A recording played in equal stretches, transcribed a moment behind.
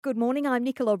Good morning, I'm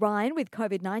Nicola Ryan with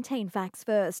COVID-19 Facts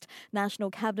First. National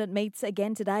Cabinet meets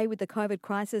again today with the COVID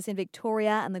crisis in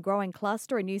Victoria and the growing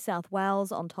cluster in New South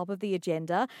Wales on top of the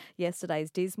agenda.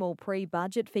 Yesterday's dismal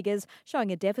pre-budget figures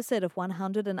showing a deficit of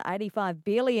 $185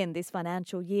 billion this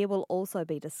financial year will also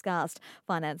be discussed.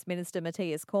 Finance Minister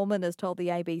Matthias Cormann has told the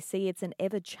ABC it's an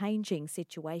ever-changing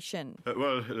situation.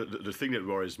 The thing that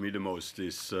worries me the most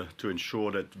is to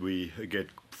ensure that we get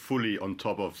fully on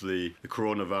top of the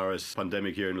coronavirus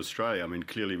pandemic here in Australia. I mean,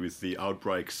 clearly with the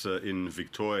outbreaks in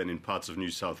Victoria and in parts of New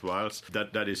South Wales,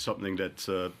 that is something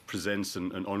that presents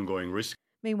an ongoing risk.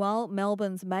 Meanwhile,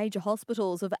 Melbourne's major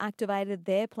hospitals have activated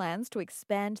their plans to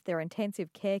expand their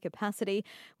intensive care capacity,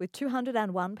 with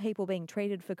 201 people being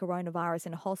treated for coronavirus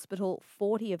in hospital,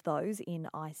 40 of those in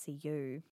ICU.